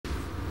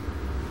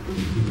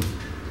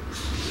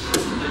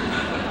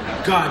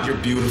God, you're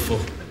beautiful.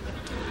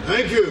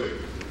 Thank you.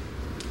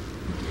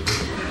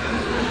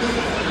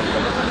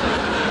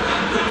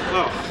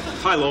 Oh,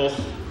 hi, Lowell.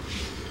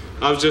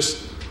 I was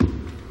just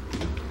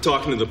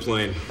talking to the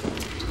plane.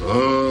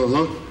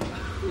 Uh-huh.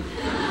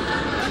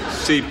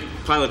 See,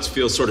 pilots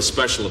feel sort of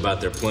special about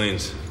their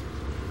planes.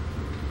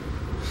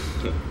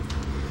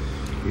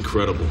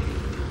 Incredible.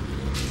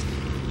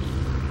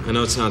 I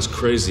know it sounds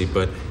crazy,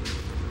 but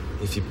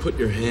if you put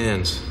your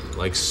hands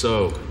like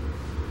so,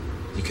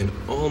 you can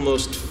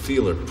almost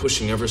feel her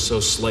pushing ever so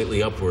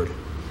slightly upward,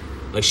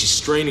 like she's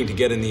straining to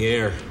get in the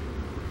air.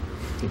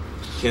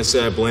 Can't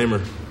say I blame her.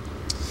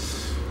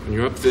 When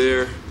you're up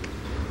there,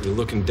 you're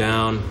looking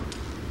down,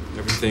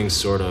 everything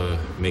sort of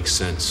makes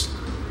sense.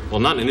 Well,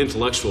 not in an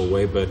intellectual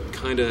way, but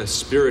kind of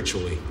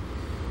spiritually.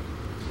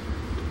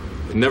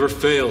 It never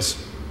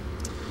fails.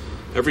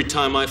 Every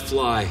time I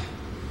fly,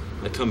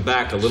 I come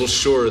back a little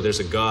surer there's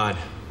a God.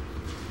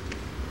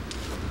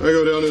 I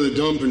go down to the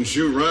dump and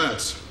shoot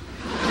rats.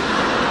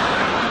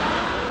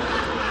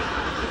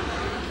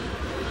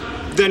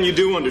 Then you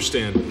do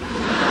understand.